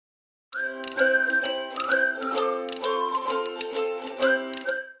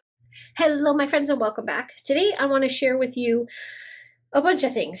Hello, my friends, and welcome back. Today, I want to share with you a bunch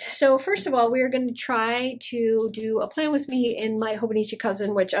of things. So first of all, we are going to try to do a plan with me in my Hobo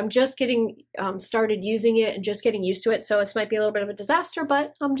Cousin, which I'm just getting started using it and just getting used to it. So this might be a little bit of a disaster,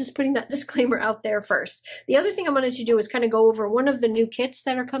 but I'm just putting that disclaimer out there first. The other thing I wanted to do is kind of go over one of the new kits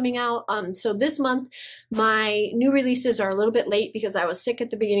that are coming out. So this month, my new releases are a little bit late because I was sick at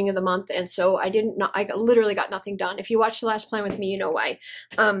the beginning of the month. And so I literally got nothing done. If you watched the last plan with me, you know why.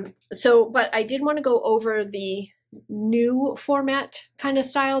 But I did want to go over the new format kind of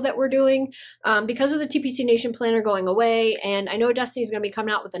style that we're doing because of the TPC Nation planner going away, and I know Destiny's going to be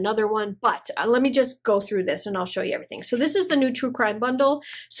coming out with another one, but let me just go through this and I'll show you everything. So this is the new true crime bundle.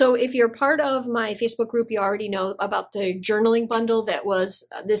 So if you're part of my Facebook group, you already know about the journaling bundle that was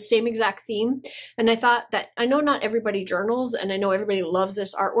this same exact theme, and I thought that I know not everybody journals and I know everybody loves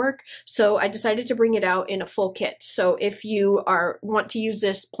this artwork, so I decided to bring it out in a full kit. So if you want to use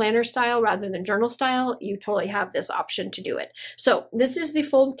this planner style rather than journal style, you totally have this option to do it. So this is the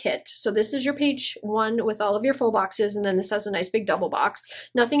fold kit. So this is your page one with all of your full boxes, and then this has a nice big double box.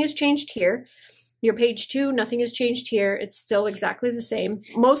 Nothing has changed here. Your page two, nothing has changed here. It's still exactly the same.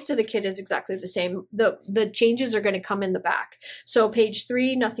 Most of the kit is exactly the same. The changes are going to come in the back. So page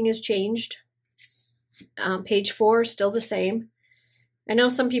three, nothing has changed. Page four, still the same. I know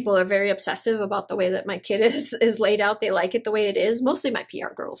some people are very obsessive about the way that my kit is laid out. They like it the way it is. Mostly my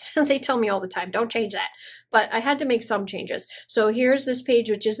PR girls. They tell me all the time, don't change that. But I had to make some changes. So here's this page,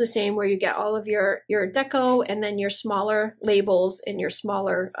 which is the same, where you get all of your deco and then your smaller labels and your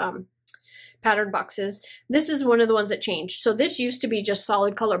smaller pattern boxes. This is one of the ones that changed. So this used to be just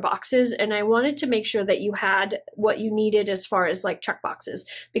solid color boxes, and I wanted to make sure that you had what you needed as far as like check boxes,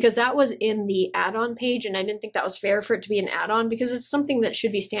 because that was in the add-on page, and I didn't think that was fair for it to be an add-on, because it's something that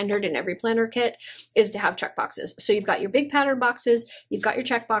should be standard in every planner kit, is to have check boxes. So you've got your big pattern boxes, you've got your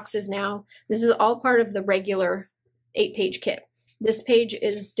check boxes now. This is all part of the regular 8-page kit. This page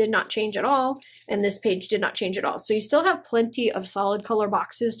did not change at all, and this page did not change at all. So you still have plenty of solid color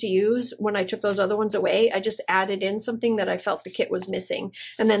boxes to use. When I took those other ones away, I just added in something that I felt the kit was missing.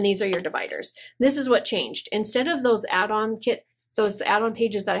 And then these are your dividers. This is what changed. Instead of those add-on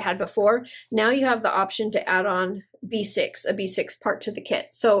pages that I had before, now you have the option to add on B6, a B6 part to the kit.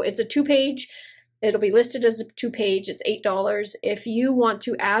 So it's a 2-page. It'll be listed as a 2-page. It's $8. If you want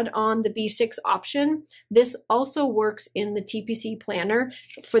to add on the B6 option, this also works in the TPC planner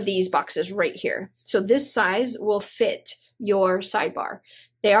for these boxes right here. So this size will fit your sidebar.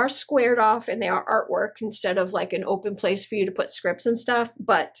 They are squared off and they are artwork instead of like an open place for you to put scripts and stuff.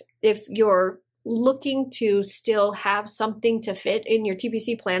 But if you're looking to still have something to fit in your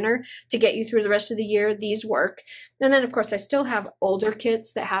TPC planner to get you through the rest of the year, these work. And then of course I still have older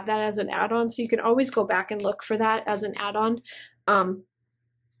kits that have that as an add-on, so you can always go back and look for that as an add-on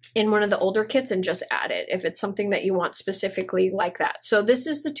in one of the older kits and just add it if it's something that you want specifically like that. So this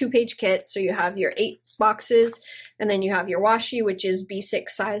is the 2-page kit. So you have your 8 boxes, and then you have your washi, which is B6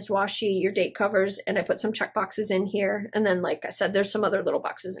 sized washi, your date covers, and I put some check boxes in here. And then, like I said, there's some other little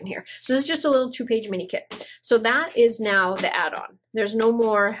boxes in here. So this is just a little 2-page mini kit. So that is now the add-on. There's no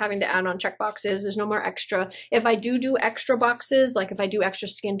more having to add on check boxes. There's no more extra. If I do extra boxes, like if I do extra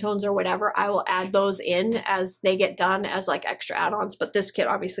skin tones or whatever, I will add those in as they get done as like extra add-ons. But this kit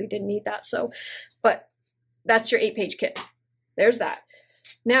obviously didn't need that. So, but that's your 8-page kit. There's that.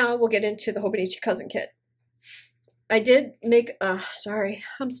 Now we'll get into the Hobo Cousin kit. I did make, sorry,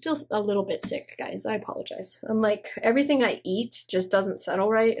 I'm still a little bit sick, guys. I apologize. I'm like, everything I eat just doesn't settle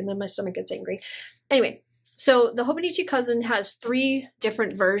right, and then my stomach gets angry. Anyway. So the Hobo Cousin has 3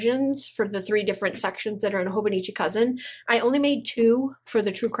 different versions for the 3 different sections that are in Hobo Cousin. I only made 2 for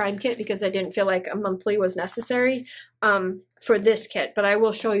the True Crime kit because I didn't feel like a monthly was necessary for this kit. But I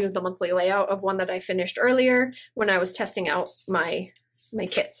will show you the monthly layout of one that I finished earlier when I was testing out my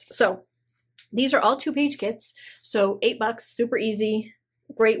kits. So these are all 2-page kits. So $8, super easy.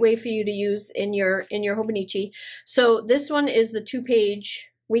 Great way for you to use in your Hobo. So this one is the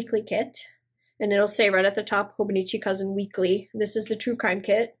 2-page weekly kit. And it'll say right at the top, Hobo Cousin Weekly. This is the True Crime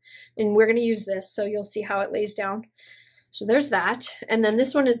kit. And we're going to use this, so you'll see how it lays down. So there's that. And then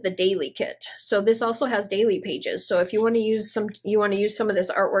this one is the daily kit. So this also has daily pages. So if you want to use some of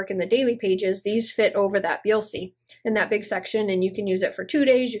this artwork in the daily pages, these fit over that, you'll see, in that big section, and you can use it for 2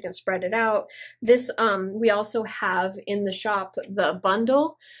 days. You can spread it out. This, we also have in the shop the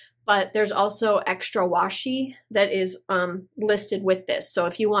bundle, but there's also extra washi that is listed with this. So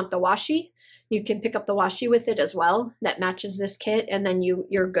if you want the washi, you can pick up the washi with it as well. That matches this kit, and then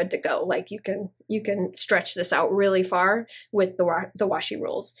you're good to go. Like you can stretch this out really far with the washi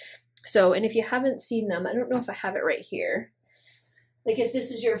rolls. So, and if you haven't seen them, I don't know if I have it right here. Like if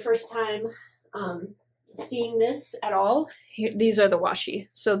this is your first time seeing this at all, here, these are the washi.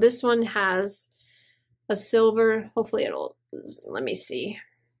 So this one has a silver, hopefully it'll, let me see.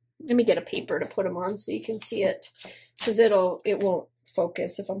 Let me get a paper to put them on so you can see it, because it won't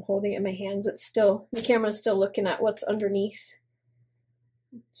focus if I'm holding it in my hands. It's still, the camera's still looking at what's underneath.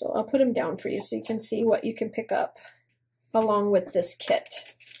 So I'll put them down for you so you can see what you can pick up along with this kit.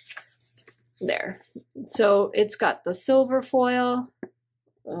 There. So it's got the silver foil.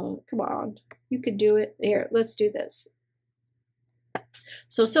 Oh, come on. You could do it. Here, let's do this.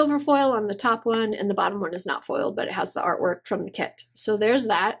 So silver foil on the top one, and the bottom one is not foiled, but it has the artwork from the kit. So there's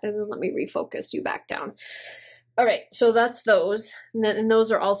that, and then let me refocus you back down. All right, so that's those, and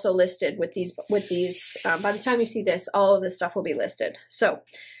those are also listed with these. By the time you see this, all of this stuff will be listed. So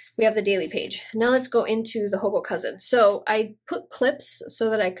we have the daily page. Now let's go into the Hobo Cousin. So I put clips so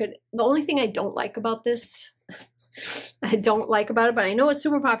that I could. The only thing I don't like about this. I don't like about it, but I know it's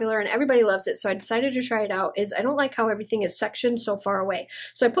super popular and everybody loves it, so I decided to try it out, is I don't like how everything is sectioned so far away.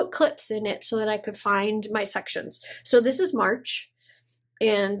 So I put clips in it so that I could find my sections. So this is March,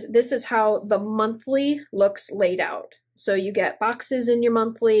 and this is how the monthly looks laid out. So you get boxes in your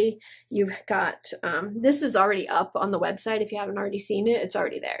monthly. You've got, this is already up on the website. If you haven't already seen it, it's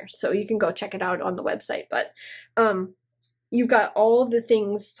already there. So you can go check it out on the website. But you've got all the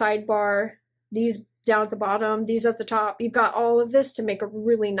things, sidebar, these down at the bottom, these at the top. You've got all of this to make a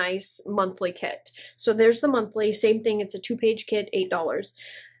really nice monthly kit. So there's the monthly, same thing. It's a 2-page kit, $8.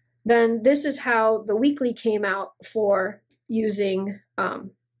 Then this is how the weekly came out for using,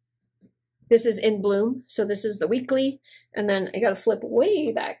 this is in Bloom. So this is the weekly. And then I got to flip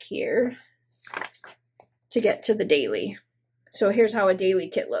way back here to get to the daily. So here's how a daily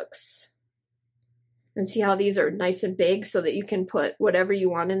kit looks. And see how these are nice and big so that you can put whatever you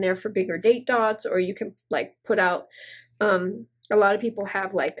want in there for bigger date dots, or you can like put out, a lot of people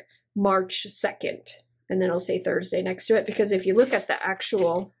have like March 2nd, and then it'll say Thursday next to it, because if you look at the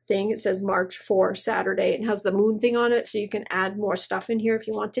actual thing, it says March 4 Saturday and has the moon thing on it, so you can add more stuff in here if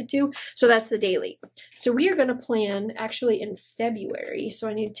you wanted to. So that's the daily. So we are going to plan actually in February. So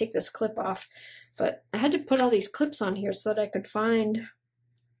I need to take this clip off, but I had to put all these clips on here so that I could find.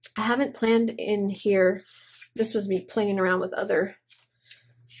 I haven't planned in here. This was me playing around with other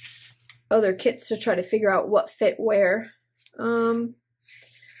kits to try to figure out what fit where. I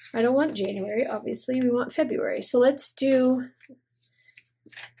don't want January, obviously. We want February. So let's do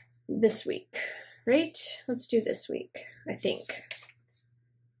this week, right? Let's do this week, I think.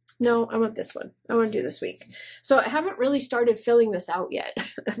 No, I want this one. I want to do this week. So I haven't really started filling this out yet.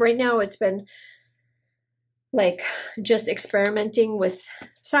 Right now it's been like just experimenting with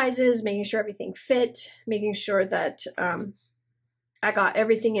sizes, making sure everything fit, making sure that I got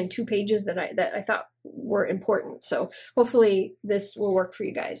everything in 2 pages that I thought were important. So hopefully this will work for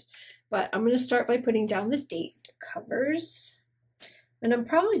you guys. But I'm going to start by putting down the date covers. And I'm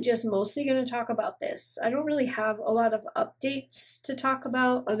probably just mostly going to talk about this. I don't really have a lot of updates to talk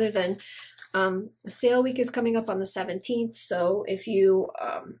about other than the sale week is coming up on the 17th. So if you...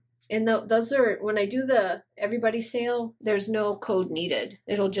 and those are, when I do the everybody sale, there's no code needed.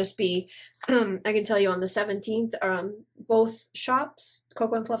 It'll just be, I can tell you on the 17th, both shops,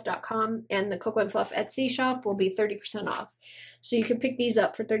 cocoandfluff.com and the Coco and Fluff Etsy shop will be 30% off. So you can pick these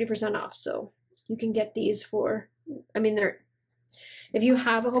up for 30% off. So you can get these for, I mean, if you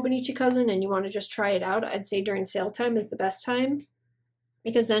have a Hobo Cousin and you want to just try it out, I'd say during sale time is the best time.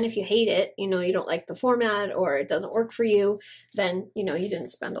 Because then if you hate it, you know, you don't like the format or it doesn't work for you, then, you know, you didn't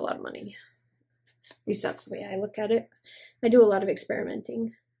spend a lot of money. At least that's the way I look at it. I do a lot of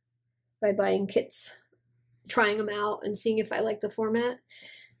experimenting by buying kits, trying them out and seeing if I like the format.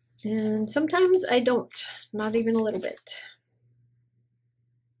 And sometimes I don't, not even a little bit.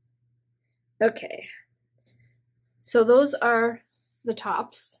 Okay. So those are the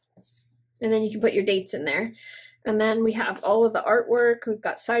tops. And then you can put your dates in there. And then we have all of the artwork. We've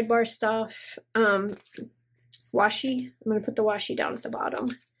got sidebar stuff. Washi. I'm going to put the washi down at the bottom.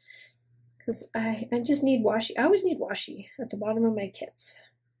 Because I just need washi. I always need washi at the bottom of my kits.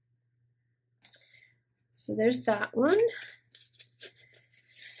 So there's that one.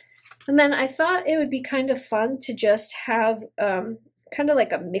 And then I thought it would be kind of fun to just have kind of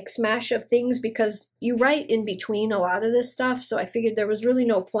like a mix mash of things, because you write in between a lot of this stuff. So I figured there was really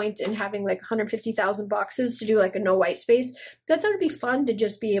no point in having like 150,000 boxes to do like a no white space. I thought it'd be fun to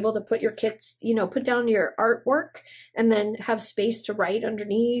just be able to put your kits, you know, put down your artwork and then have space to write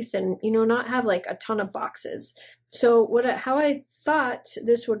underneath and, you know, not have like a ton of boxes. So how I thought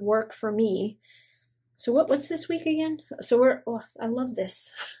this would work for me. So what's this week again? So I love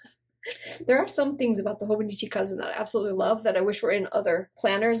this. There are some things about the Hobonichi Cousin that I absolutely love that I wish were in other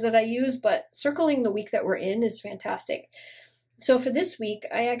planners that I use, but circling the week that we're in is fantastic. So for this week,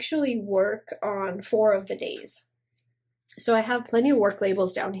 I actually work on 4 of the days. So I have plenty of work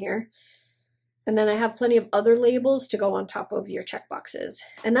labels down here. And then I have plenty of other labels to go on top of your checkboxes.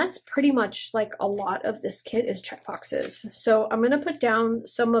 And that's pretty much like a lot of this kit is checkboxes. So I'm going to put down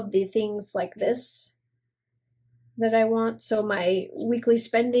some of the things like this that I want. So my weekly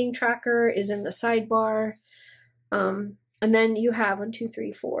spending tracker is in the sidebar. And then you have 1, 2,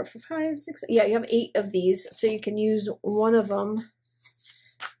 3, 4, 5, 6. Yeah, you have 8 of these. So you can use one of them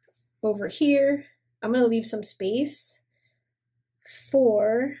over here. I'm going to leave some space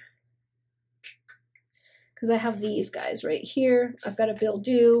for, because I have these guys right here. I've got a bill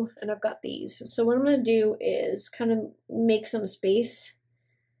due and I've got these. So what I'm going to do is kind of make some space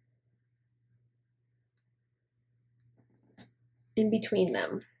in between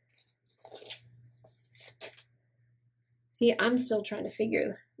them. See, I'm still trying to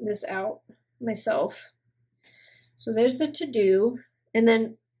figure this out myself. So there's the to-do. And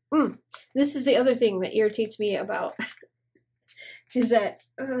then this is the other thing that irritates me about is that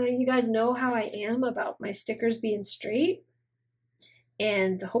you guys know how I am about my stickers being straight.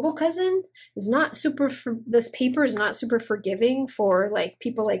 And the Hobo Cousin is not super, this paper is not super forgiving for like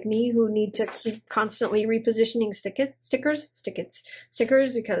people like me who need to keep constantly repositioning stickers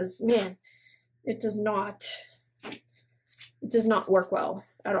because man, it does not work well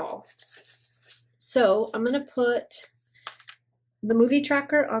at all. So I'm going to put the movie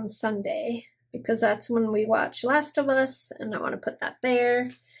tracker on Sunday because that's when we watch Last of Us, and I want to put that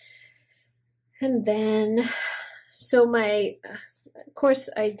there. And then, so my, of course,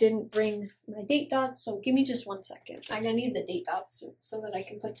 I didn't bring my date dots, so give me just 1 second. I'm going to need the date dots so that I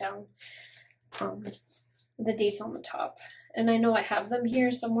can put down the dates on the top. And I know I have them here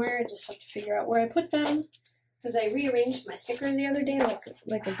somewhere. I just have to figure out where I put them because I rearranged my stickers the other day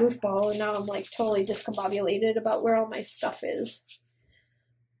like a goofball, and now I'm like totally discombobulated about where all my stuff is.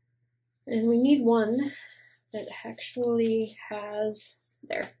 And we need one that actually has,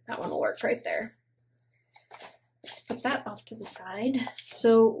 there, that one will work right there. Let's put that off to the side.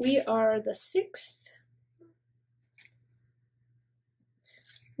 So we are the 6th.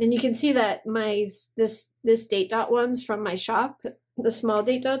 And you can see that my this date dot ones from my shop, the small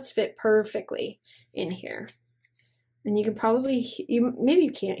date dots fit perfectly in here. And you can probably, maybe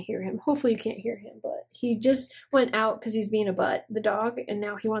you can't hear him. Hopefully you can't hear him, but he just went out because he's being a butt, the dog, and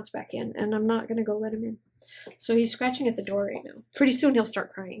now he wants back in, and I'm not going to go let him in. So he's scratching at the door right now. Pretty soon he'll start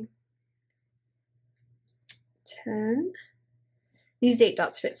crying. 10. These date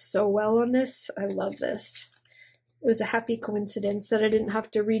dots fit so well on this. I love this. It was a happy coincidence that I didn't have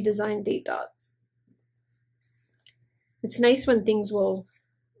to redesign date dots. It's nice when things will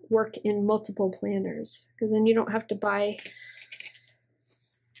work in multiple planners because then you don't have to buy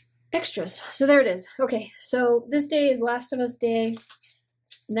extras. So there it is. Okay, so this day is Last of Us Day.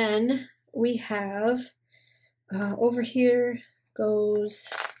 Then we have over here goes,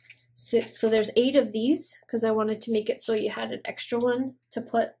 so there's 8 of these because I wanted to make it so you had an extra one to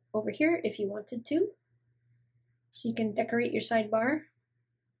put over here if you wanted to. So you can decorate your sidebar.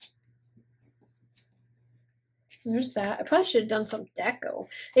 There's that. I probably should have done some deco.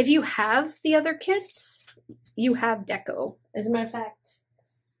 If you have the other kits, you have deco. As a matter of fact,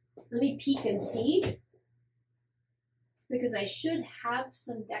 let me peek and see. Because I should have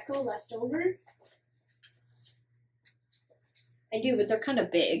some deco left over. I do, but they're kind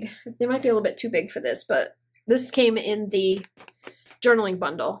of big. They might be a little bit too big for this, but this came in the journaling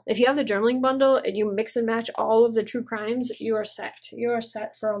bundle. If you have the journaling bundle and you mix and match all of the true crimes, you are set. You are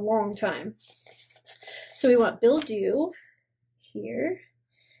set for a long time. So we want bill due here,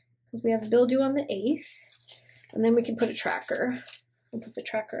 because we have a bill due on the 8th, and then we can put a tracker. We'll put the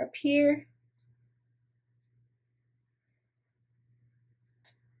tracker up here.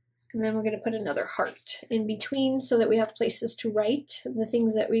 And then we're going to put another heart in between so that we have places to write the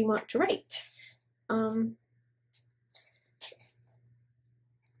things that we want to write.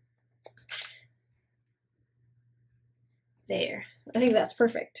 There. I think that's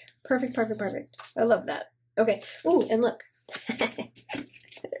perfect. Perfect, perfect, perfect. I love that. Okay. Ooh, and look.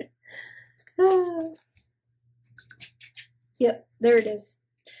 Yep, there it is.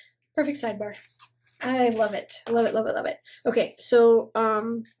 Perfect sidebar. I love it. Love it, love it, love it. Okay, so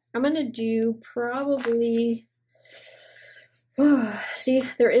I'm gonna do probably, see,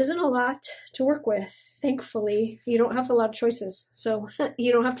 there isn't a lot to work with. Thankfully, you don't have a lot of choices. So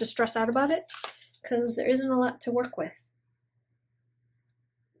you don't have to stress out about it because there isn't a lot to work with.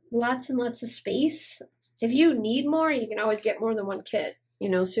 Lots and lots of space. If you need more, you can always get more than one kit. you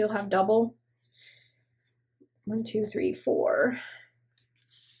know, so you'll have double. 1, 2, 3, 4.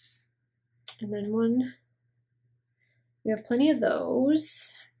 And then 1. We have plenty of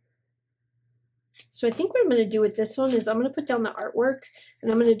those. So I think what I'm going to do with this one is I'm going to put down the artwork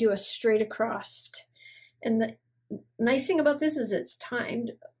and I'm going to do a straight across. And the nice thing about this is it's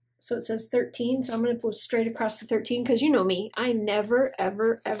timed. So it says 13. So I'm going to go straight across to 13 because you know me. I never,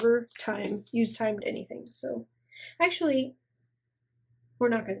 ever, ever use timed anything. So actually, we're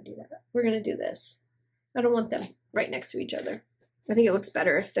not going to do that. We're going to do this. I don't want them right next to each other. I think it looks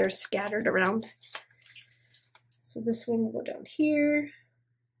better if they're scattered around. So this one will go down here.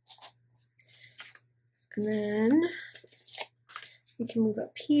 And then we can move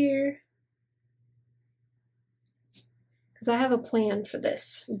up here. Because I have a plan for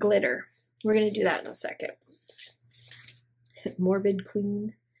this glitter. We're going to do that in a second. Morbid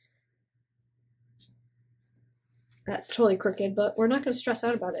Queen. That's totally crooked, but we're not going to stress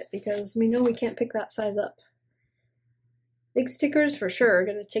out about it because we know we can't pick that size up. Big stickers for sure are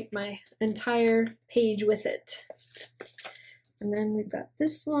going to take my entire page with it. And then we've got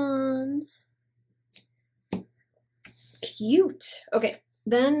this one. Cute. Okay,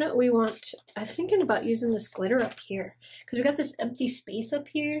 then we want, I was thinking about using this glitter up here because we got this empty space up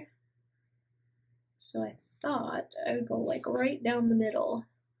here. So I thought I would go like right down the middle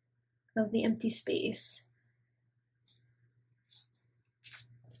of the empty space.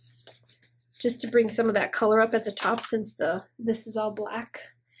 Just to bring some of that color up at the top since this is all black.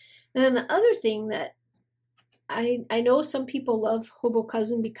 And then the other thing that I know some people love Hobo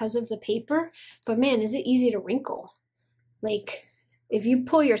Cousin because of the paper, but man, is it easy to wrinkle. Like, if you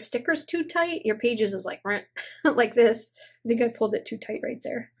pull your stickers too tight, your pages is like, like this. I think I pulled it too tight right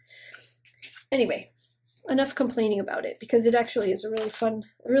there. Anyway, enough complaining about it because it actually is a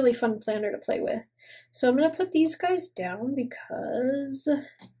really fun planner to play with. So I'm going to put these guys down because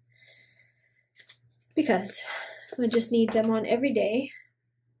I just need them on every day.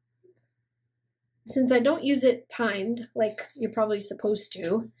 Since I don't use it timed like you're probably supposed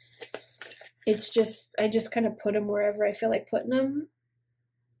to, it's just, I just kind of put them wherever I feel like putting them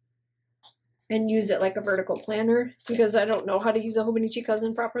and use it like a vertical planner because I don't know how to use a Hobo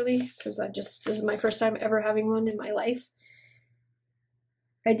Cousin properly because this is my first time ever having one in my life.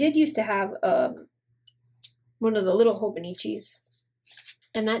 I did used to have one of the little Hobonichis,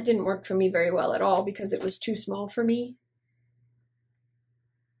 and that didn't work for me very well at all because it was too small for me.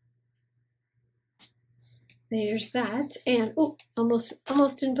 There's that, and oh, almost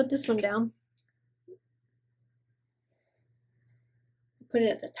didn't put this one down. Put it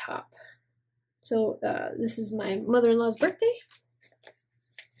at the top. So this is my mother-in-law's birthday,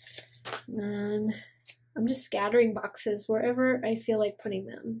 and I'm just scattering boxes wherever I feel like putting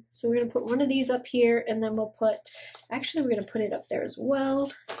them. So we're gonna put one of these up here, and then we'll put, actually we're gonna put it up there as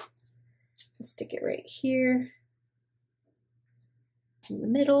well. I'll stick it right here in the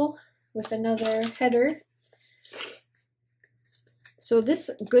middle with another header. So this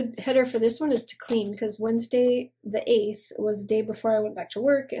good header for this one is to clean because Wednesday the 8th was the day before I went back to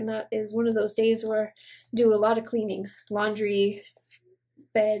work, and that is one of those days where I do a lot of cleaning, laundry,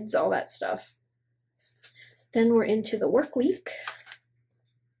 beds, all that stuff. Then we're into the work week.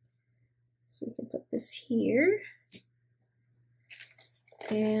 So we can put this here.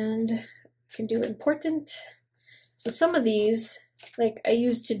 And we can do important. So some of these, like I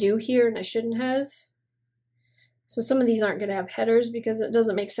used to do here and I shouldn't have. So some of these aren't going to have headers because it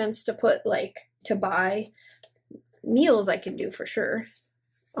doesn't make sense to put like to buy. Meals I can do for sure.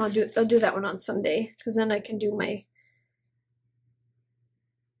 I'll do that one on Sunday because then I can do my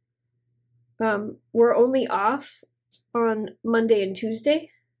we're only off on Monday and Tuesday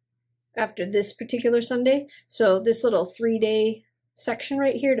after this particular Sunday. So this little 3-day section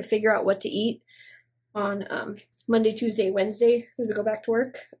right here to figure out what to eat on Monday, Tuesday, Wednesday as we go back to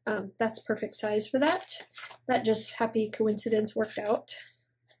work. That's perfect size for that. That just happy coincidence worked out.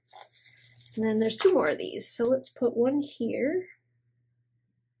 And then there's 2 more of these. So let's put one here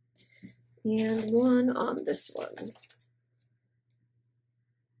and one on this one.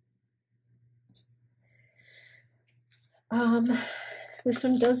 This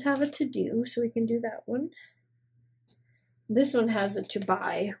one does have a to do, so we can do that one. This one has a to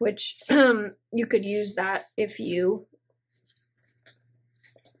buy, which you could use that if you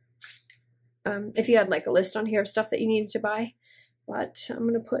had like a list on here of stuff that you needed to buy. But I'm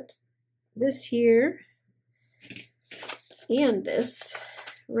going to put this here and this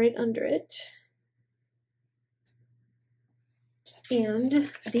right under it.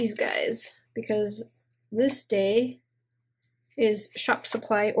 And these guys, because this day is shop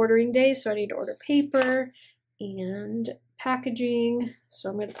supply ordering day, so I need to order paper and packaging, so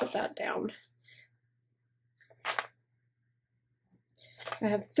I'm going to put that down. I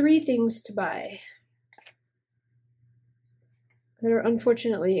have 3 things to buy that are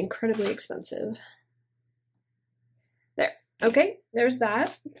unfortunately incredibly expensive. There. Okay, there's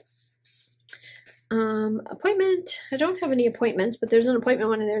that. Appointment. I don't have any appointments, but there's an appointment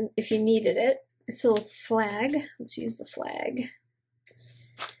one in there if you needed it. It's a little flag. Let's use the flag.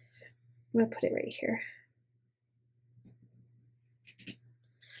 I'm going to put it right here.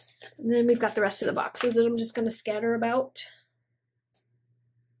 And then we've got the rest of the boxes that I'm just going to scatter about.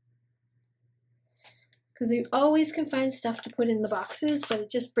 Because you always can find stuff to put in the boxes, but it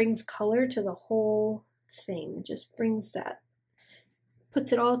just brings color to the whole thing. It just brings that,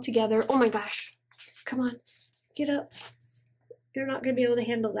 puts it all together. Oh my gosh. Come on, get up. You're not going to be able to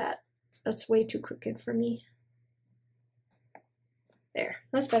handle that. That's way too crooked for me. There,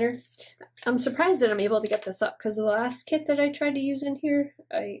 that's better. I'm surprised that I'm able to get this up because the last kit that I tried to use in here,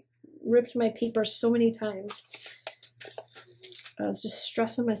 I ripped my paper so many times. I was just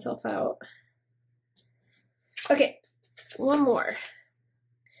stressing myself out. Okay, one more.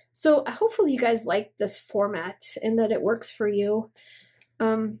 So hopefully you guys like this format and that it works for you.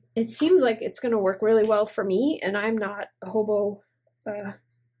 It seems like it's going to work really well for me, and I'm not a Hobo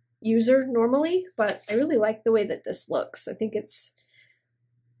user normally, but I really like the way that this looks. I think it's,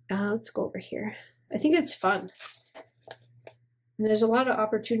 let's go over here. I think it's fun. And there's a lot of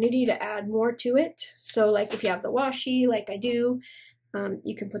opportunity to add more to it. So like if you have the washi, like I do,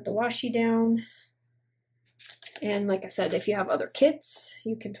 you can put the washi down. And like I said, if you have other kits,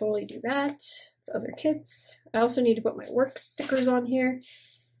 you can totally do that. Other kits. I also need to put my work stickers on here.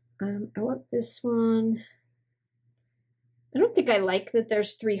 I want this one. I don't think I like that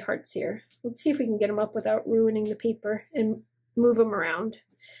there's 3 hearts here. Let's see if we can get them up without ruining the paper and move them around.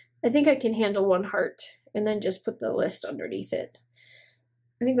 I think I can handle 1 heart and then just put the list underneath it.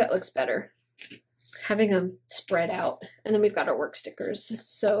 I think that looks better, having them spread out. And then we've got our work stickers.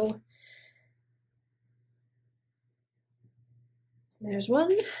 So there's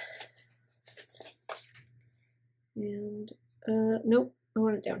one. And nope, I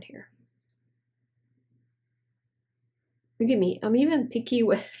want it down here. Look at me. I'm even picky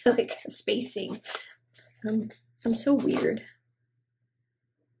with like spacing. I'm so weird.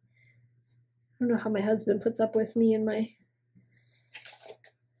 I don't know how my husband puts up with me and my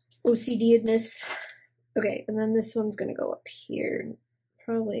OCD-edness. Okay, and then this one's gonna go up here,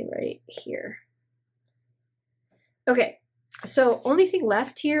 probably right here. Okay, so only thing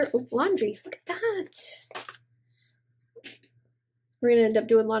left here, oh, laundry. Look at that. We're gonna end up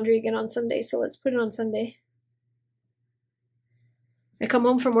doing laundry again on Sunday, so let's put it on Sunday. I come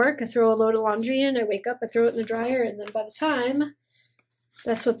home from work, I throw a load of laundry in, I wake up, I throw it in the dryer, and then by the time,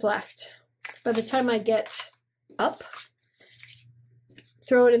 that's what's left. By the time I get up,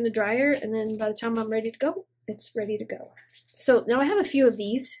 throw it in the dryer, and then by the time I'm ready to go, it's ready to go. So now I have a few of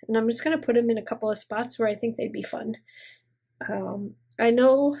these, and I'm just going to put them in a couple of spots where I think they'd be fun. I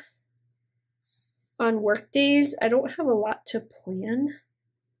know on work days, I don't have a lot to plan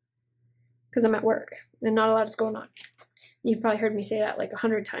because I'm at work and not a lot is going on. You've probably heard me say that like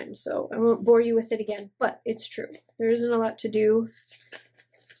 100 times, so I won't bore you with it again, but it's true. There isn't a lot to do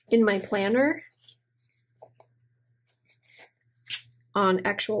in my planner on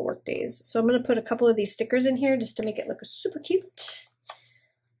actual work days. So I'm going to put a couple of these stickers in here just to make it look super cute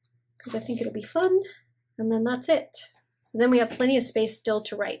because I think it'll be fun. And then that's it. And then we have plenty of space still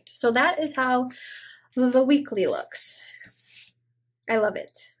to write. So that is how the weekly looks. I love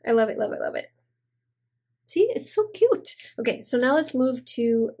it. I love it, love it, love it. See, it's so cute. Okay, so now let's move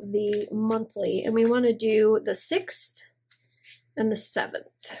to the monthly, and we want to do the 6th and the 7th.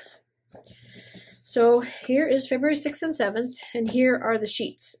 So here is February 6th and 7th, and here are the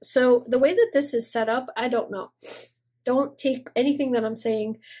sheets. So the way that this is set up, I don't know. Don't take anything that I'm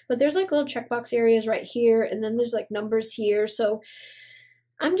saying, but there's like little checkbox areas right here, and then there's like numbers here. So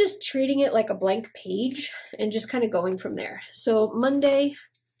I'm just treating it like a blank page and just kind of going from there. So Monday,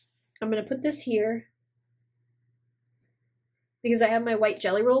 I'm going to put this here, because I have my white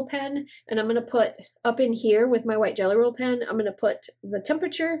Jelly Roll pen, and I'm going to put up in here with my white Jelly Roll pen, I'm going to put the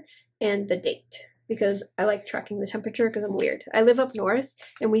temperature and the date, because I like tracking the temperature because I'm weird. I live up north,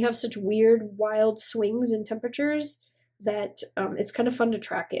 and we have such weird, wild swings in temperatures that it's kind of fun to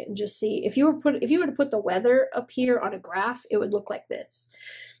track it and just see. If you were to put the weather up here on a graph, it would look like this,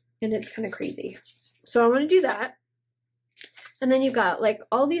 and it's kind of crazy. So I want to do that. And then you've got like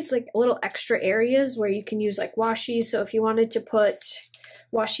all these like little extra areas where you can use like washi. So if you wanted to put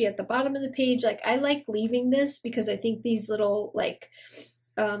washi at the bottom of the page, like I like leaving this because I think these little like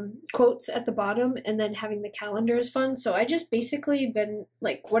quotes at the bottom, and then having the calendar is fun. So I just basically been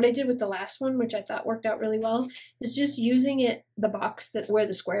like what I did with the last one, which I thought worked out really well, is just using it, the box that where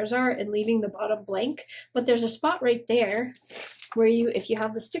the squares are, and leaving the bottom blank. But there's a spot right there where you, if you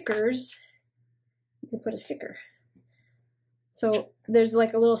have the stickers, you can put a sticker. So there's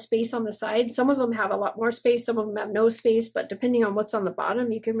like a little space on the side. Some of them have a lot more space, some of them have no space, but depending on what's on the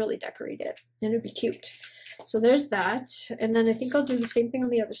bottom, you can really decorate it, and it'd be cute. So there's that. And then I think I'll do the same thing on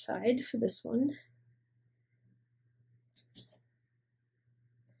the other side for this one.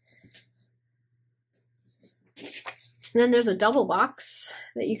 And then there's a double box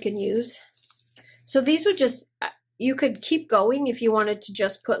that you can use. So these would just, you could keep going if you wanted to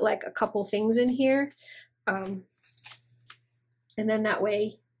just put like a couple things in here. And then that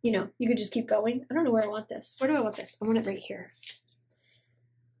way, you know, you could just keep going. I don't know where I want this. Where do I want this? I want it right here.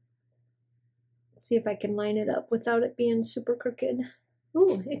 Let's see if I can line it up without it being super crooked.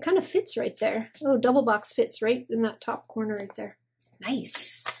 Ooh, it kind of fits right there. Oh, double box fits right in that top corner right there.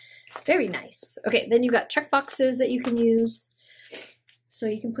 Nice. Very nice. Okay, then you got check boxes that you can use. So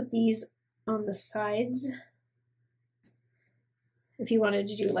you can put these on the sides. If you wanted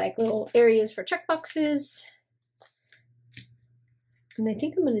to do like little areas for check boxes. And I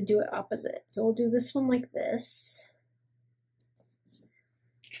think I'm going to do it opposite. So we'll do this one like this.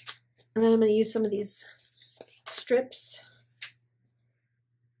 And then I'm going to use some of these strips.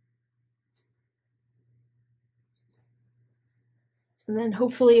 And then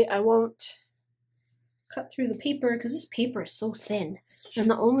hopefully I won't cut through the paper because this paper is so thin. And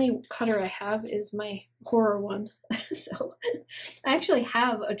the only cutter I have is my horror one. So I actually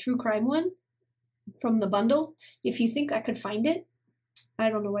have a true crime one from the bundle. If you think I could find it, I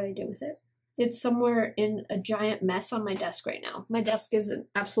don't know what I did with it. It's somewhere in a giant mess on my desk right now. My desk is an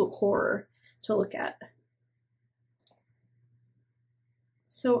absolute horror to look at.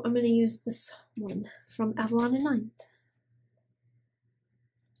 So I'm going to use this one from Avalon and Ninth.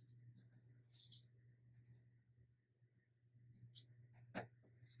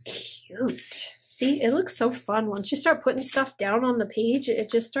 Cute. See, it looks so fun. Once you start putting stuff down on the page, it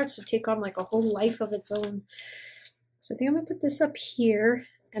just starts to take on like a whole life of its own. So I think I'm going to put this up here,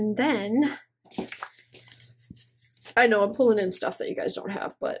 and then I know I'm pulling in stuff that you guys don't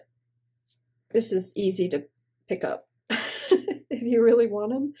have, but this is easy to pick up if you really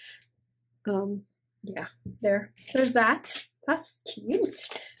want them. Yeah, there's that. That's cute.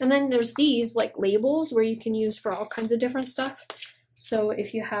 And then there's these like labels where you can use for all kinds of different stuff. So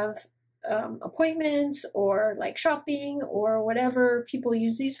if you have appointments or like shopping or whatever people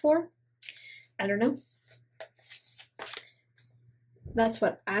use these for, I don't know. That's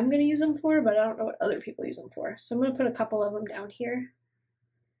what I'm going to use them for, but I don't know what other people use them for. So I'm going to put a couple of them down here.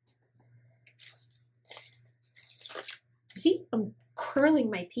 See, I'm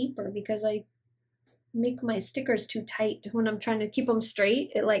curling my paper because I make my stickers too tight. When I'm trying to keep them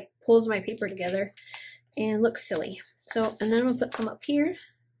straight, it like pulls my paper together and looks silly. So, and then I'm going to put some up here.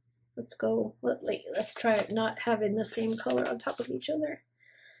 Let's go, let's try not having the same color on top of each other.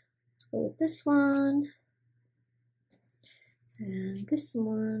 Let's go with this one. And this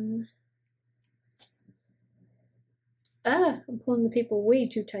one. Ah, I'm pulling the paper way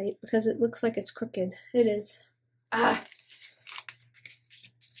too tight because it looks like it's crooked. It is. Ah.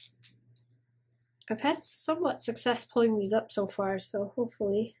 I've had somewhat success pulling these up so far, so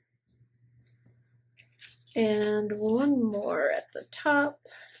hopefully. And one more at the top.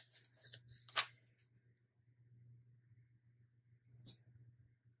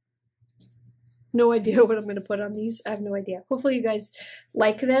 No idea what I'm going to put on these. I have no idea. Hopefully you guys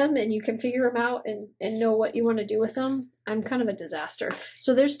like them and you can figure them out and know what you want to do with them. I'm kind of a disaster.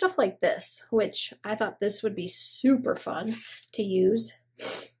 So there's stuff like this, which I thought this would be super fun to use.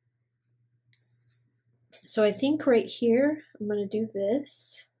 So I think right here, I'm going to do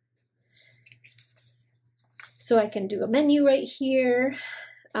this. So I can do a menu right here.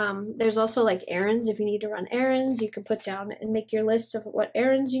 There's also like errands. If you need to run errands, you can put down and make your list of what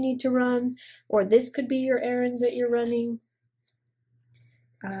errands you need to run, or this could be your errands that you're running.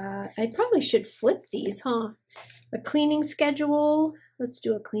 I probably should flip these, huh? A cleaning schedule. Let's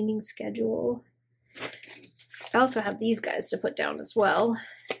do a cleaning schedule. I also have these guys to put down as well.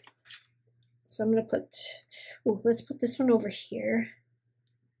 So I'm going to put, oh, let's put this one over here.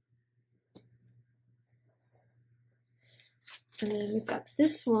 And then we've got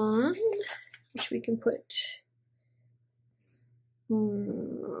this one, which we can put,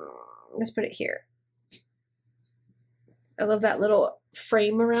 let's put it here. I love that little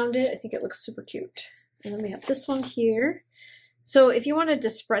frame around it. I think it looks super cute. And then we have this one here. So if you wanted to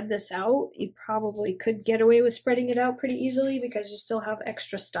spread this out, you probably could get away with spreading it out pretty easily because you still have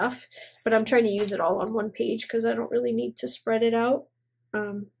extra stuff. But I'm trying to use it all on one page because I don't really need to spread it out.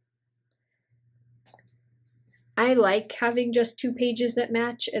 I like having just 2 pages that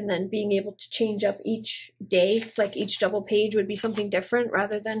match and then being able to change up each day, like each double page would be something different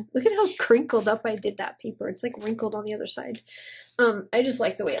rather than, look at how crinkled up I did that paper. It's like wrinkled on the other side. I just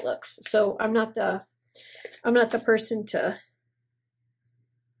like the way it looks. So I'm not the person to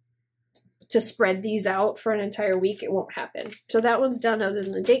spread these out for an entire week. It won't happen. So that one's done other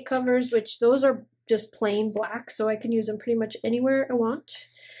than the date covers, which those are just plain black. So I can use them pretty much anywhere I want.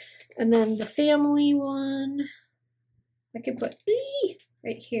 And then the family one, I can put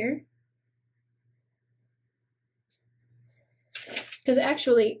right here. Because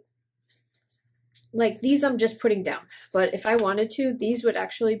actually, like these I'm just putting down. But if I wanted to, these would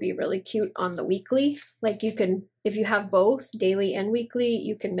actually be really cute on the weekly. Like you can, if you have both daily and weekly,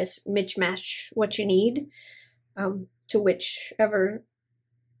 you can mismatch what you need to whichever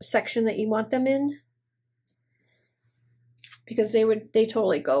section that you want them in. Because they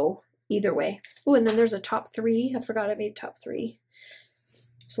totally go either way. Oh, and then there's a top 3. I forgot I made top 3.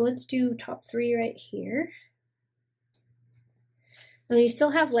 So let's do top 3 right here. And then you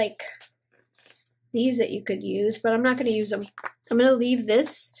still have like these that you could use, but I'm not going to use them. I'm going to leave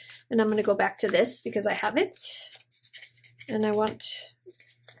this and I'm going to go back to this because I have it. And I want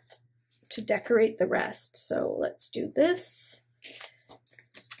to decorate the rest. So let's do this.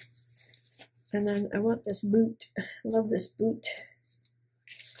 And then I want this boot. I love this boot.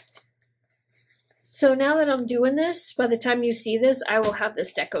 So now that I'm doing this, by the time you see this, I will have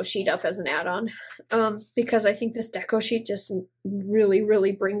this deco sheet up as an add-on because I think this deco sheet just really,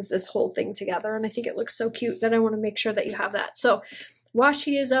 really brings this whole thing together. And I think it looks so cute that I want to make sure that you have that. So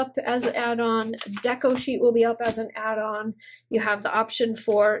washi is up as an add-on. Deco sheet will be up as an add-on. You have the option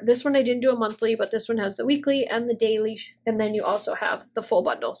for, this one I didn't do a monthly, but this one has the weekly and the daily, and then you also have the full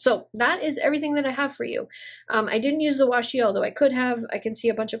bundle. So that is everything that I have for you. I didn't use the washi, although I could have. I can see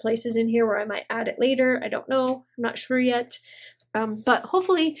a bunch of places in here where I might add it later. I don't know. I'm not sure yet. But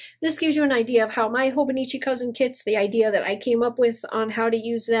hopefully this gives you an idea of how my Hobonichi Cousin kits, the idea that I came up with on how to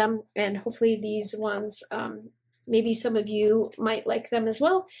use them, and hopefully these ones, maybe some of you might like them as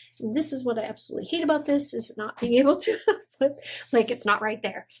well. And this is what I absolutely hate about this, is not being able to flip, like it's not right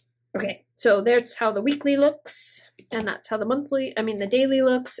there. Okay, so there's how the weekly looks, and that's how the daily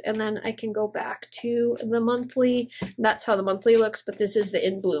looks, and then I can go back to the monthly. That's how the monthly looks, but this is the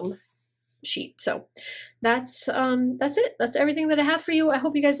in bloom sheet. So that's it. That's everything that I have for you. I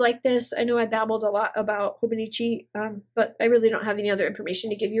hope you guys like this. I know I babbled a lot about Hobonichi, but I really don't have any other information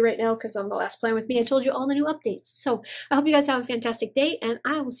to give you right now because on the last Plan With Me, I told you all the new updates. So I hope you guys have a fantastic day, and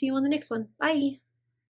I will see you on the next one. Bye.